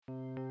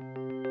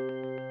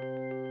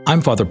I'm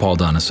Father Paul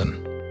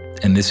Donison,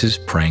 and this is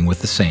Praying with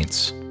the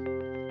Saints.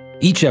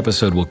 Each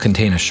episode will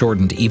contain a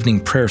shortened evening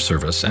prayer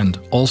service and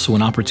also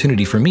an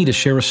opportunity for me to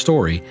share a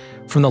story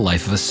from the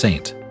life of a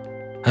saint,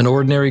 an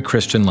ordinary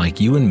Christian like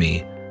you and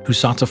me who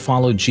sought to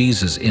follow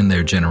Jesus in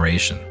their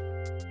generation.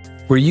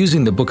 We're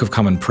using the Book of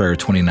Common Prayer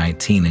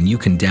 2019, and you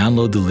can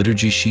download the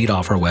liturgy sheet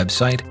off our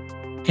website.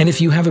 And if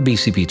you have a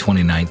BCP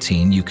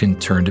 2019, you can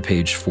turn to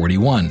page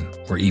 41,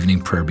 where evening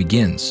prayer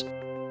begins.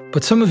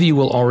 But some of you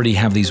will already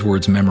have these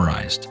words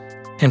memorized.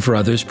 And for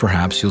others,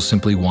 perhaps you'll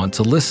simply want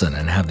to listen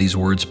and have these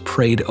words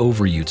prayed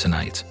over you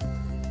tonight.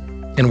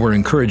 And we're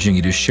encouraging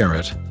you to share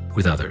it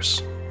with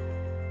others.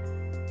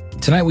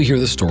 Tonight we hear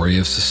the story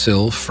of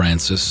Cecile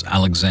Frances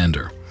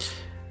Alexander,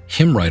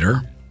 hymn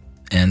writer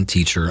and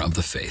teacher of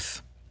the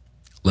faith.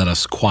 Let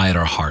us quiet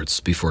our hearts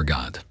before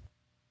God.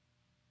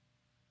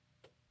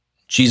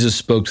 Jesus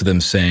spoke to them,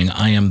 saying,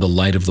 I am the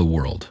light of the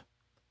world.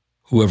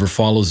 Whoever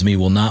follows me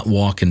will not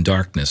walk in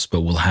darkness,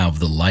 but will have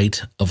the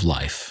light of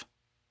life.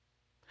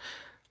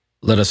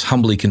 Let us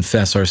humbly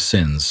confess our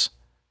sins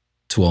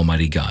to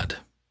Almighty God.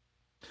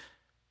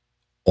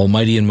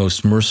 Almighty and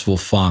most merciful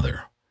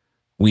Father,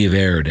 we have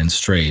erred and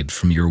strayed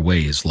from your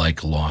ways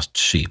like lost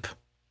sheep.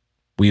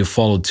 We have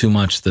followed too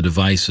much the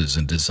devices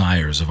and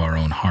desires of our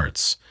own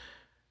hearts.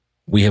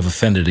 We have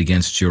offended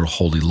against your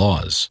holy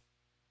laws.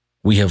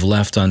 We have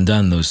left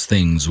undone those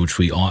things which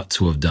we ought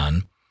to have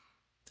done,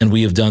 and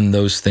we have done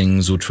those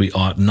things which we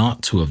ought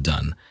not to have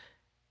done,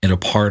 and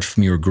apart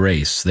from your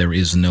grace there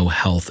is no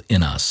health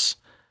in us.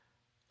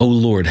 O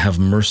Lord, have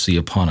mercy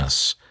upon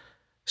us.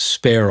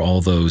 Spare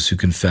all those who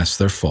confess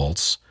their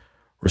faults.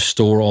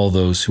 Restore all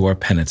those who are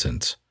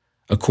penitent,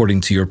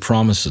 according to your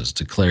promises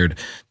declared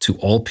to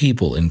all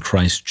people in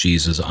Christ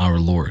Jesus our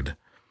Lord.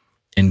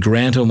 And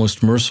grant, O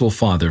most merciful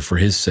Father, for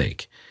his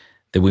sake,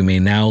 that we may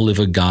now live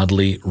a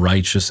godly,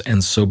 righteous,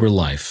 and sober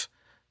life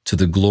to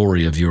the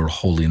glory of your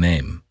holy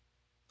name.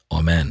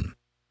 Amen.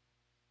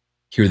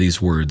 Hear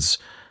these words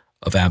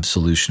of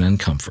absolution and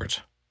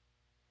comfort.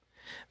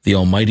 The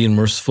Almighty and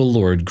merciful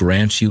Lord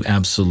grant you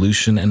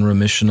absolution and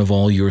remission of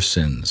all your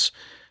sins,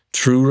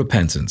 true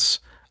repentance,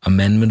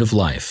 amendment of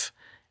life,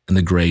 and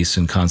the grace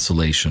and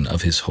consolation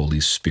of his Holy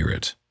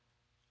Spirit.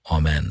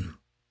 Amen.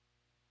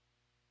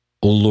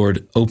 O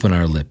Lord, open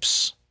our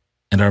lips,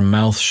 and our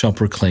mouth shall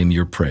proclaim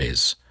your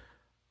praise.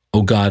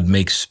 O God,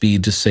 make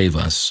speed to save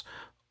us.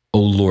 O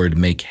Lord,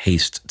 make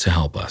haste to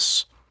help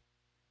us.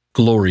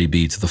 Glory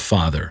be to the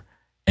Father,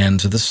 and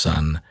to the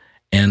Son,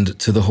 and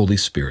to the Holy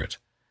Spirit,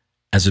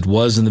 as it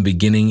was in the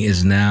beginning,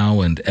 is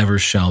now, and ever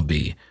shall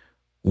be,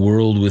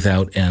 world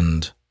without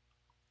end.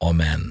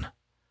 Amen.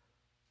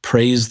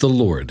 Praise the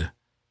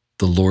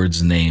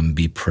Lord's name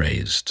be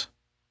praised.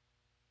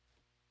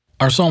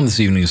 Our psalm this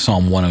evening is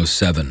Psalm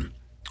 107,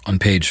 on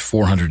page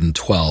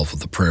 412 of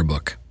the prayer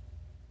book.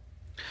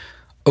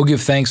 O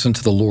give thanks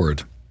unto the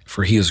Lord,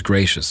 for he is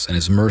gracious, and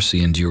his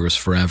mercy endures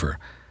forever.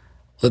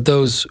 Let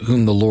those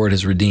whom the Lord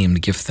has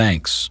redeemed give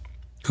thanks,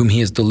 whom he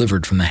has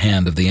delivered from the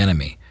hand of the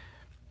enemy,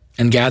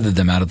 and gathered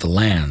them out of the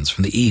lands,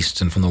 from the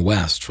east and from the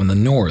west, from the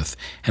north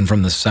and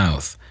from the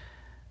south.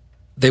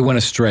 They went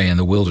astray in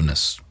the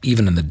wilderness,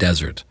 even in the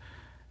desert,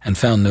 and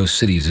found no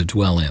city to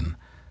dwell in.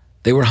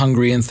 They were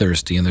hungry and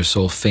thirsty, and their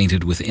soul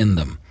fainted within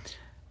them.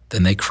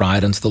 Then they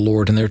cried unto the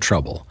Lord in their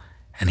trouble,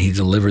 and he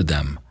delivered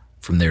them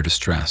from their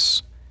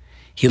distress.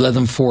 He led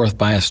them forth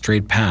by a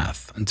straight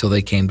path, until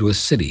they came to a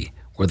city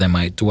where they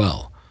might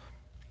dwell.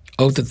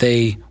 Oh, that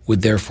they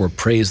would therefore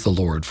praise the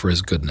Lord for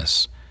his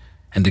goodness,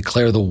 and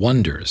declare the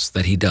wonders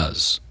that he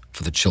does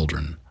for the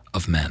children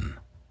of men.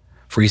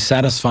 For he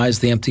satisfies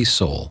the empty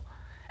soul,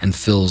 and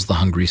fills the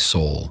hungry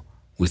soul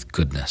with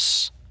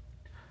goodness.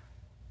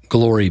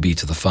 Glory be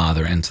to the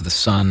Father, and to the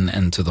Son,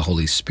 and to the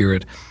Holy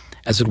Spirit,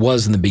 as it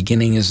was in the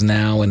beginning, is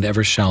now, and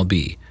ever shall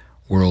be,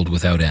 world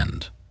without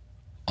end.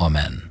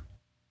 Amen.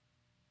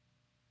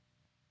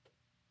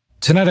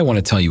 Tonight I want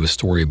to tell you a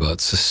story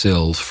about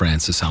Cecile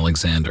Frances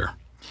Alexander.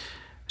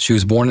 She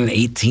was born in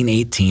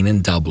 1818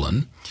 in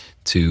Dublin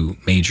to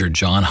Major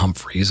John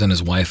Humphreys and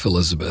his wife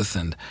Elizabeth,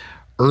 and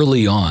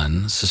early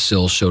on,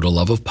 Cecile showed a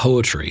love of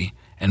poetry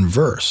and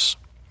verse.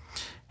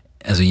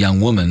 As a young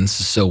woman,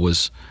 Cecile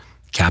was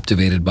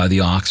captivated by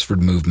the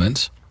Oxford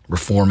movement,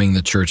 reforming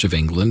the Church of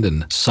England,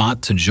 and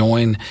sought to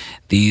join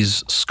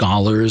these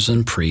scholars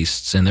and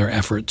priests in their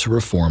effort to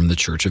reform the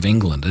Church of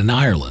England and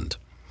Ireland.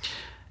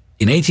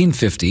 In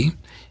 1850,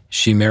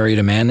 she married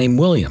a man named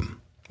William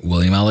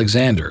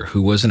Alexander,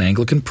 who was an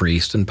Anglican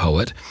priest and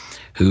poet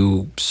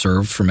who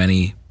served for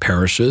many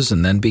parishes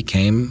and then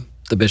became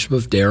the Bishop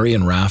of Derry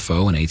and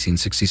Raphoe in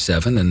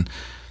 1867 and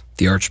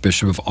the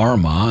Archbishop of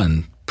Armagh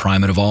and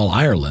Primate of all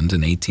Ireland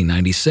in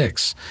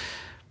 1896.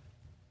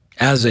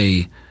 As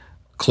a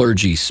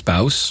clergy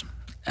spouse,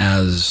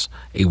 as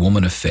a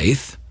woman of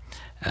faith,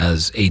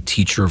 as a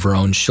teacher of her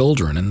own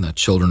children and the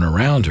children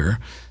around her,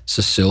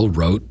 Cecile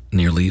wrote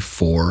nearly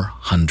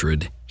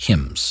 400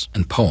 hymns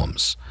and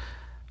poems,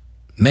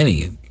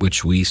 many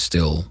which we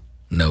still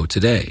know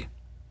today.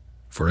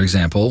 For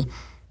example,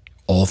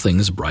 All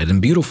Things Bright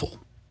and Beautiful,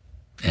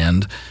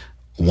 and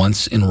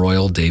once in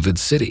royal David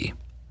City.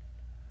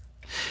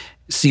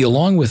 See,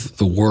 along with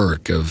the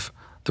work of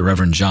the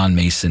Reverend John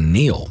Mason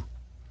Neale,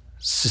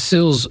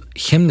 Cecile's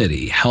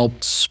hymnody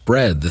helped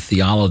spread the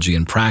theology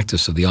and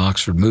practice of the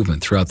Oxford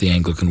movement throughout the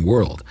Anglican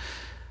world.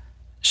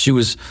 She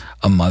was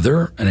a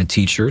mother and a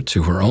teacher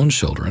to her own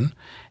children,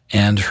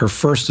 and her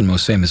first and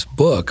most famous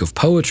book of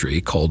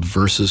poetry, called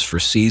Verses for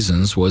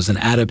Seasons, was an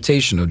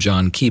adaptation of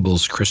John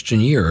Keeble's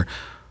Christian Year,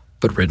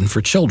 but written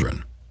for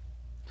children.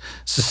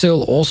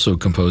 Cecile also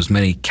composed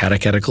many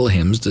catechetical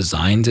hymns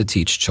designed to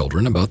teach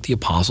children about the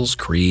Apostles'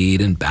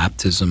 Creed and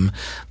baptism,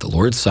 the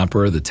Lord's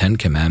Supper, the Ten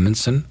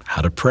Commandments, and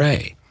how to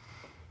pray.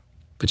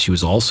 But she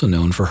was also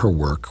known for her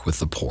work with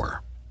the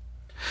poor.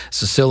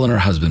 Cecile and her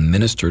husband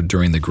ministered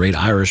during the Great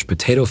Irish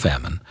Potato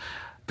Famine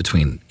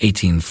between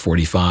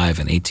 1845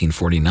 and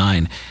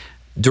 1849,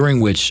 during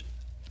which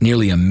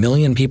nearly 1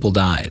 million people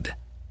died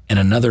and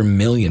another 1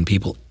 million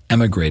people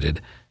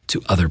emigrated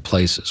to other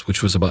places,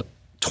 which was about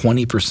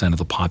 20% of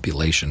the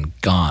population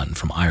gone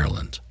from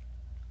Ireland.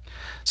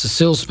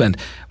 Cecile spent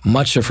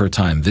much of her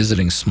time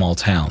visiting small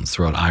towns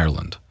throughout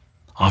Ireland,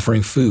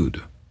 offering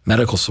food,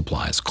 medical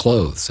supplies,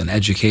 clothes, and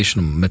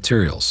educational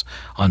materials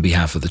on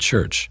behalf of the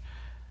church.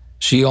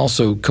 She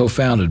also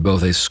co-founded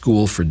both a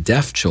school for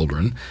deaf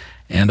children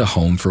and a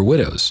home for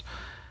widows.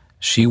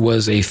 She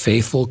was a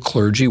faithful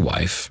clergy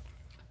wife,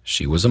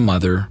 she was a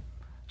mother,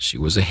 she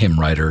was a hymn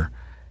writer,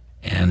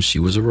 and she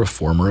was a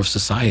reformer of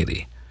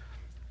society.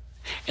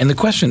 And the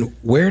question,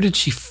 where did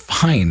she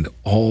find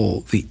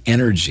all the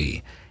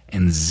energy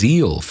and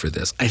zeal for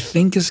this, I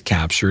think is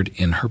captured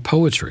in her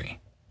poetry.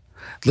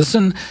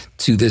 Listen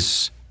to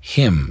this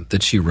hymn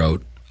that she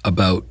wrote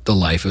about the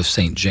life of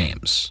St.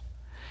 James.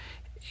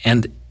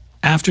 And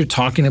after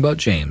talking about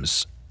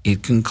James,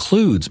 it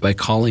concludes by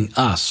calling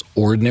us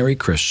ordinary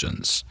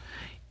Christians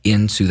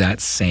into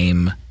that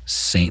same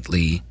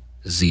saintly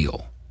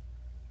zeal.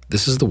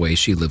 This is the way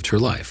she lived her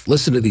life.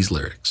 Listen to these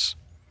lyrics.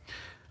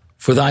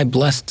 For thy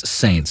blessed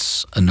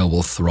saints, a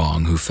noble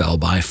throng who fell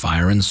by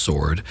fire and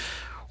sword,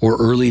 or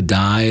early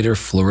died or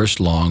flourished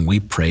long, we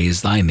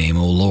praise thy name,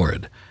 O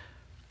Lord.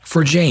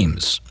 For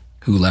James,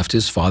 who left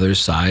his father's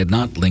side,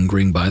 not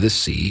lingering by the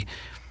sea,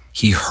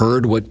 he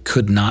heard what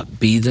could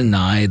not be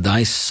denied,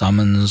 thy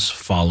summons,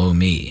 follow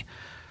me.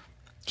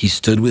 He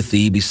stood with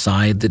thee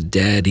beside the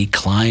dead, he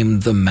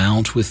climbed the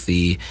mount with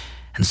thee,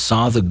 and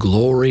saw the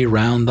glory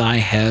round thy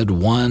head,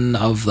 one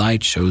of thy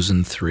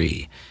chosen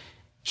three.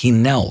 He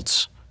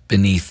knelt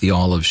beneath the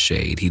olive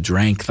shade, he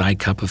drank thy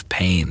cup of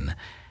pain,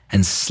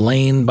 and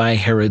slain by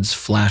Herod's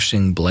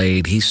flashing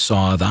blade, he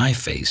saw thy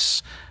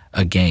face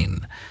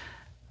again.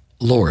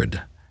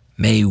 Lord,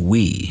 may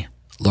we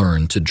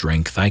learn to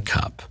drink thy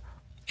cup,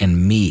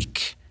 and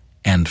meek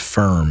and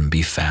firm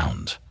be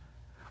found,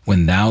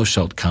 when thou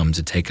shalt come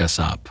to take us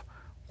up,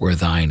 where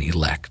thine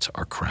elect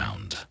are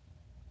crowned.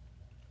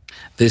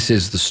 This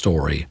is the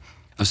story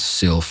of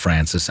Cecile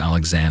Frances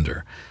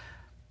Alexander,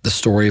 the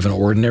story of an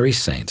ordinary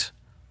saint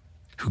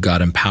who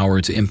got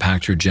empowered to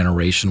impact her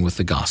generation with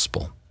the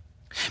gospel.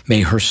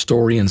 May her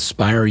story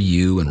inspire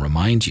you and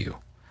remind you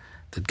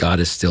that God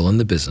is still in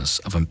the business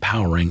of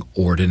empowering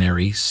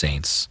ordinary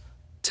saints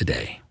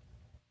today.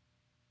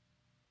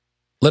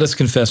 Let us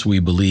confess we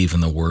believe in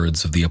the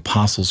words of the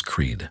Apostles'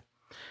 Creed.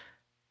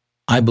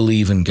 I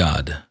believe in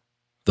God,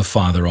 the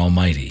Father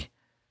Almighty,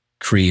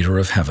 creator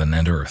of heaven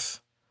and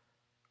earth.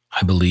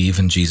 I believe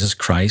in Jesus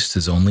Christ,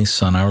 his only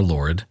Son, our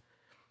Lord.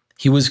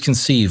 He was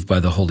conceived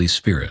by the Holy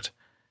Spirit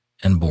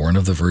and born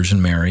of the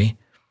Virgin Mary.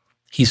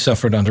 He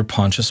suffered under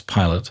Pontius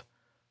Pilate,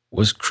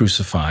 was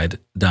crucified,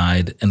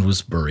 died, and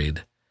was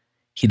buried.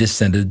 He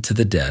descended to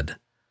the dead.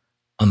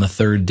 On the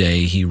third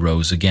day he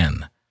rose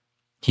again.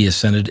 He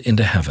ascended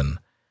into heaven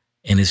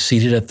and is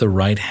seated at the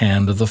right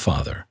hand of the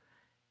Father.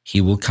 He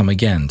will come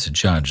again to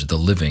judge the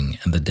living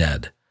and the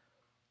dead.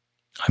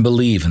 I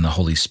believe in the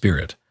Holy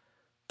Spirit,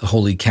 the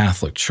Holy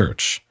Catholic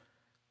Church,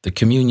 the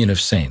communion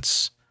of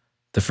saints,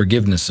 the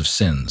forgiveness of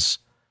sins,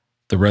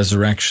 the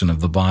resurrection of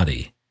the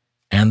body,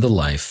 and the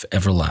life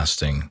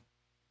everlasting.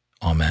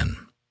 Amen.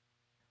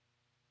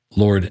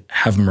 Lord,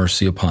 have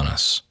mercy upon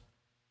us.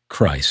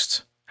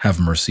 Christ,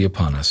 have mercy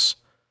upon us.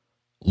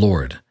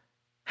 Lord,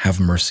 have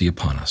mercy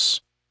upon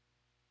us.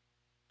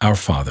 Our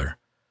Father,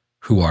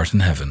 who art in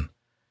heaven,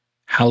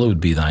 hallowed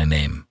be thy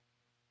name.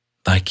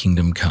 Thy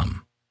kingdom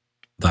come.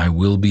 Thy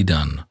will be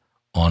done,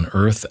 on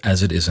earth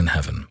as it is in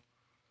heaven.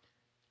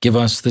 Give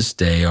us this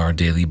day our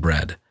daily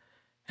bread,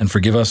 and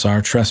forgive us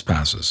our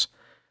trespasses,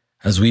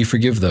 as we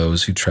forgive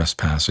those who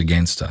trespass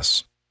against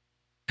us.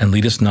 And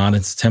lead us not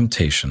into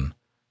temptation,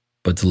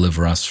 but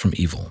deliver us from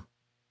evil.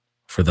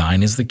 For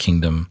thine is the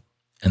kingdom,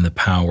 and the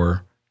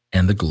power,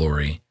 and the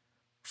glory,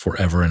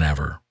 forever and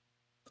ever.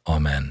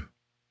 Amen.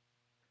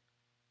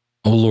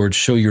 O Lord,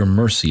 show your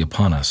mercy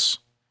upon us,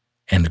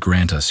 and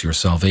grant us your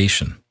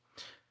salvation.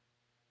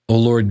 O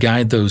Lord,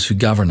 guide those who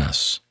govern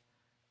us,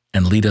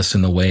 and lead us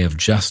in the way of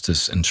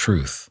justice and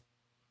truth.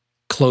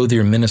 Clothe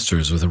your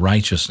ministers with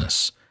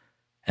righteousness,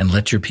 and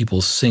let your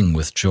people sing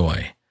with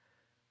joy.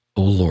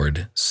 O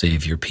Lord,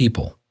 save your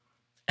people,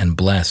 and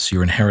bless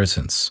your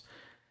inheritance.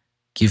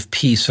 Give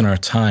peace in our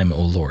time,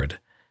 O Lord,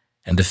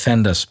 and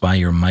defend us by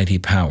your mighty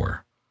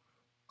power.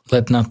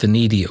 Let not the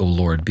needy, O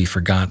Lord, be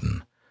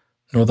forgotten,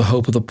 nor the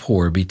hope of the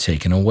poor be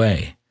taken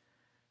away.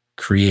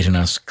 Create in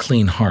us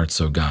clean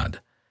hearts, O God,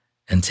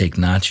 and take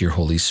not your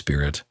Holy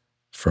Spirit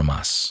from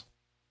us.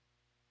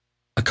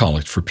 A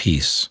Collect for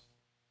Peace.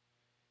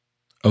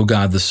 O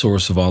God, the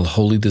source of all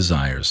holy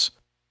desires,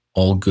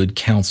 all good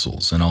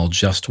counsels, and all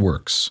just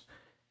works,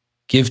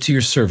 give to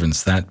your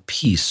servants that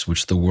peace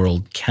which the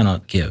world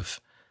cannot give,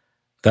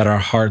 that our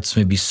hearts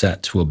may be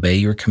set to obey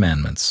your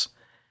commandments,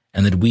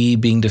 and that we,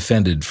 being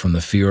defended from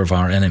the fear of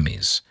our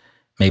enemies,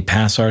 may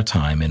pass our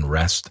time in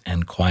rest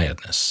and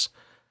quietness,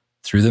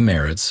 through the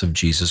merits of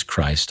Jesus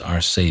Christ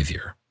our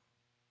Savior.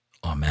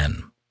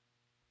 Amen.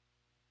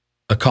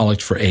 A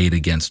Collect for Aid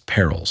Against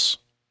Perils.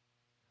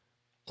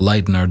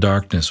 Lighten our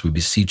darkness, we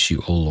beseech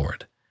you, O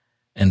Lord,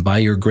 and by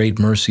your great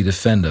mercy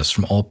defend us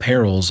from all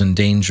perils and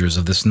dangers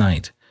of this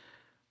night,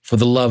 for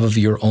the love of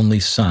your only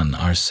Son,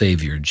 our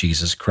Savior,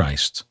 Jesus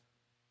Christ.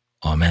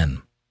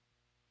 Amen.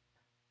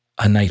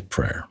 A Night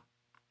Prayer.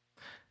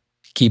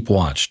 Keep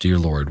watch, dear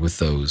Lord, with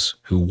those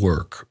who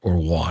work or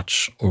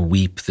watch or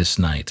weep this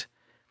night,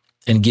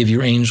 and give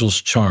your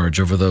angels charge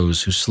over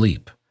those who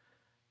sleep.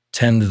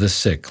 Tend the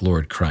sick,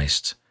 Lord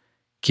Christ.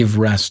 Give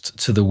rest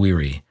to the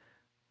weary.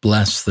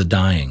 Bless the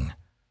dying.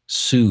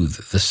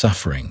 Soothe the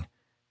suffering.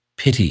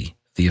 Pity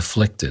the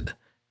afflicted.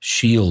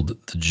 Shield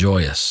the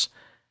joyous.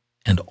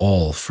 And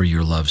all for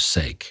your love's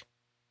sake.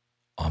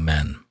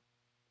 Amen.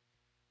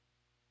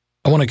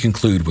 I want to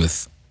conclude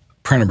with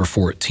prayer number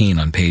 14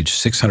 on page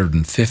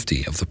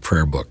 650 of the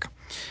prayer book.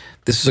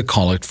 This is a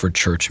collect for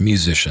church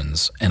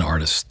musicians and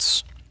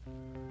artists.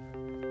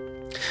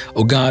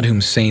 O God,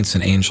 whom saints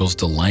and angels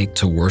delight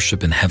to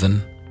worship in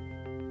heaven,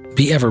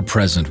 be ever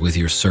present with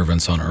your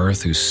servants on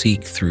earth who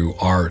seek through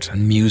art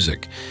and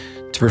music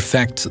to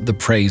perfect the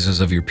praises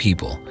of your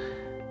people.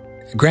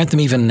 Grant them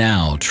even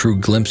now true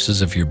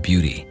glimpses of your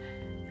beauty,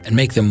 and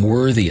make them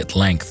worthy at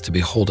length to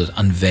behold it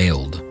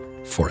unveiled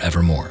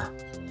forevermore.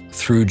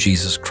 Through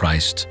Jesus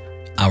Christ,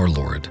 our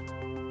Lord.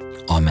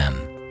 Amen.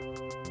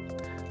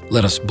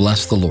 Let us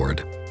bless the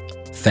Lord.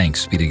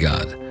 Thanks be to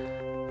God.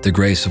 The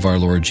grace of our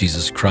Lord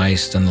Jesus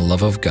Christ and the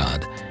love of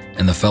God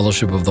and the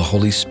fellowship of the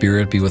Holy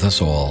Spirit be with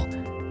us all,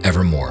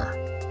 evermore.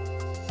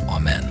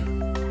 Amen.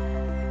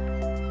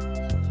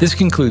 This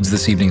concludes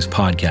this evening's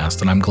podcast,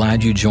 and I'm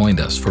glad you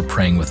joined us for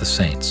Praying with the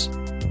Saints.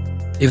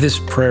 If this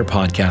prayer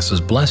podcast has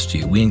blessed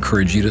you, we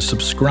encourage you to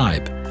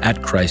subscribe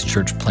at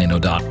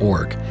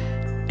christchurchplano.org,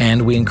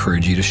 and we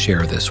encourage you to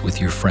share this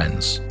with your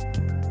friends.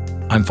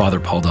 I'm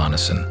Father Paul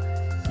Donison,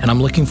 and I'm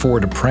looking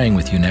forward to praying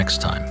with you next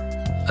time.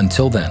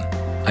 Until then,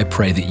 I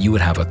pray that you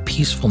would have a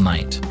peaceful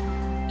night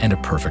and a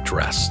perfect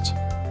rest.